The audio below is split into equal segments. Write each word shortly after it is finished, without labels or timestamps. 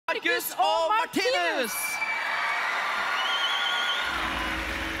Markus og Martinus!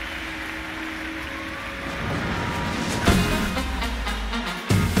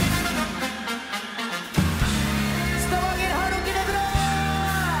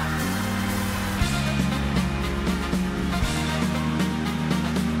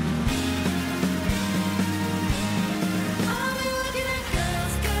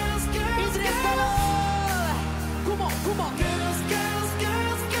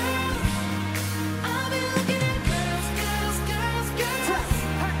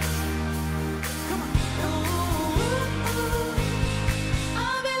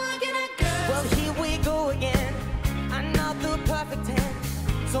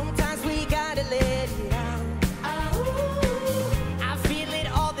 Sometimes we gotta let it out. I feel it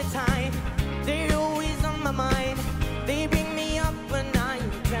all the time. They're always on my mind. They bring me up when I'm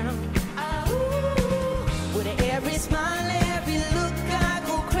down. With every smile, every look, I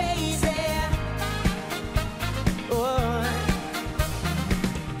go crazy. Oh,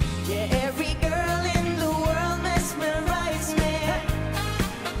 yeah, every girl in the world mesmerizes me.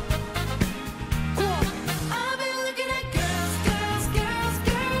 I've been looking at girls, girls, girls,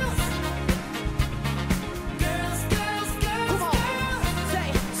 girls. Girls, girls, girls, come on. Girls.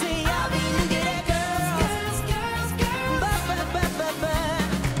 Say, I'll be looking at girls, girls, girls, girls. Ba, ba, ba, ba, ba.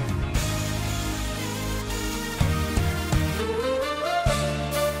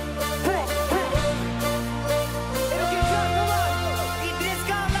 Hey, hey. It'll get done, come on.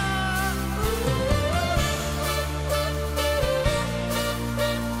 Idrettsgallaen.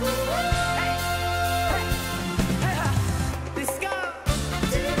 Hey, hey, hey, ha. Let's go.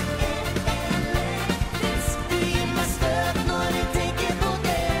 Blir meg støt når jeg tenker på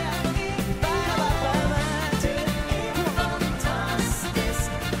det. Fantastisk.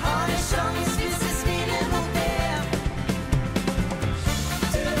 Har en sjans hvis jeg smiler mot det.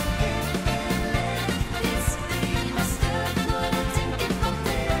 Elektrisk. Blir meg støt når jeg tenker på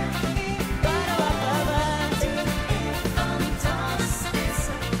det. Fantastisk.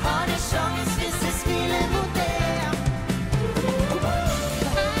 Har en sjans hvis jeg smiler mot det.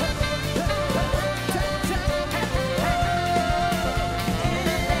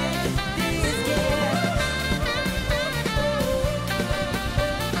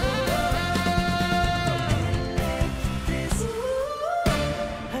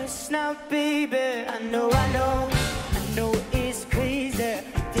 Hush now, baby. I know it's crazy.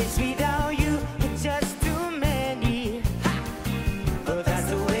 This without you, it's just too many. But that's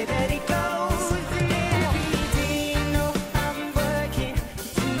the way that it goes. And every day, you know I'm working.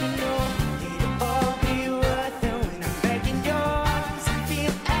 You know it'll all be worth it when I'm back in your arms. I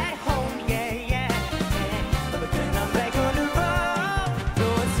feel at home, yeah, yeah, yeah. But then I'm back on the road.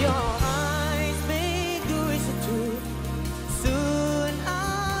 Close your eyes, make the wish true. Soon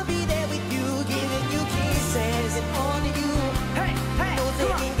I'll be there with you, giving you kisses and only you. Hey, hey, no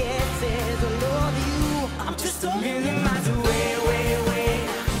taking guesses all over you. I'm just a million miles away, way, way.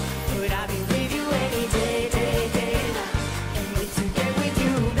 But I'll be with you any day, day, day. And wait to get with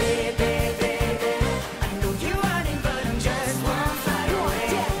you, baby, baby. I know you are in, but I'm just one flight away.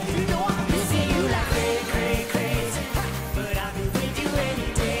 I'm missing you like crazy, crazy. But I'll be with you any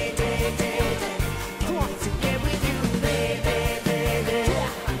day, day, day, day. And wait to get with you, baby, baby.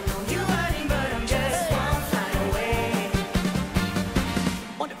 I know you are in, but I'm just one flight away.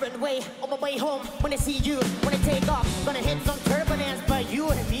 On the runway, on my way home, when I see you, when I take off, gonna hit some turbulence, but you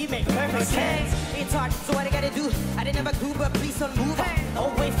and me make perfect sense. It's hard, so what I gotta do? I didn't never do, but please don't move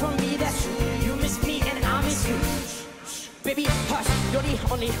away from me. That's true. You miss me and I miss you. Baby, hush, you're the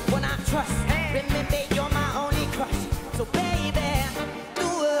only one I trust. Remember, you're my only crush. So baby,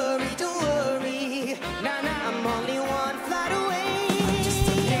 don't worry. Nah, nah, I'm only one flight away. Just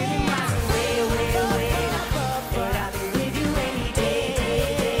a million miles away, away, away. But I'll be with you any day, day,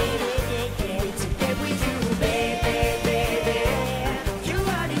 day. Can't wait to get with you, baby, baby. I know you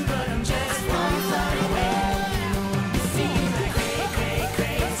are in, but I'm just one flight away. See you like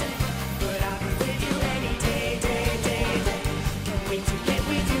crazy. But I'll be with you any day, day, day, day. Can't wait to get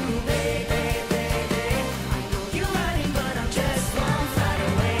with you, baby, baby.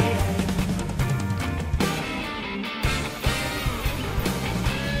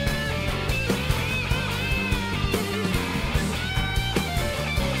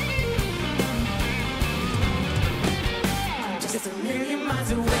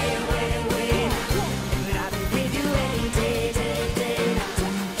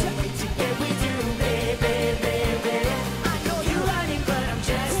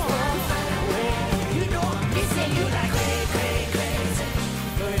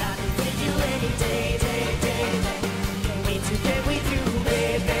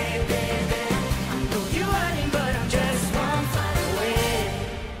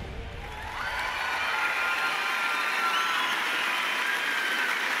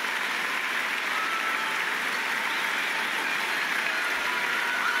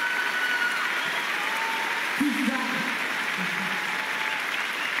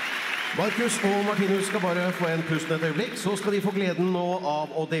 Markus og Martinus skal bare få en pusten et øyeblikk, så skal de få gleden nå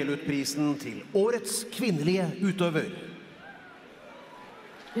av å dele ut prisen til årets kvinnelige utøver.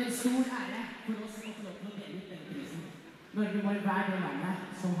 Det en stor ære for oss å få lov til å dele ut denne prisen. Norge må være det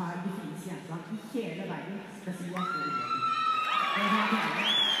landet som har de fineste jentene i hele verden, spesielt i Økland.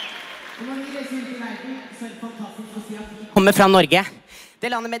 Og når vi reiser ut i verden, så det fantastisk å si at vi kommer fra Norge. Det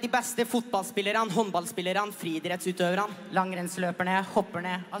landet med de beste fotballspillerne, håndballspillerne, friidrettsutøverne, langrennsløperne,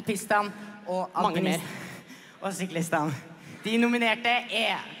 hopperne, alpistene og mange mer. Og syklistene. De nominerte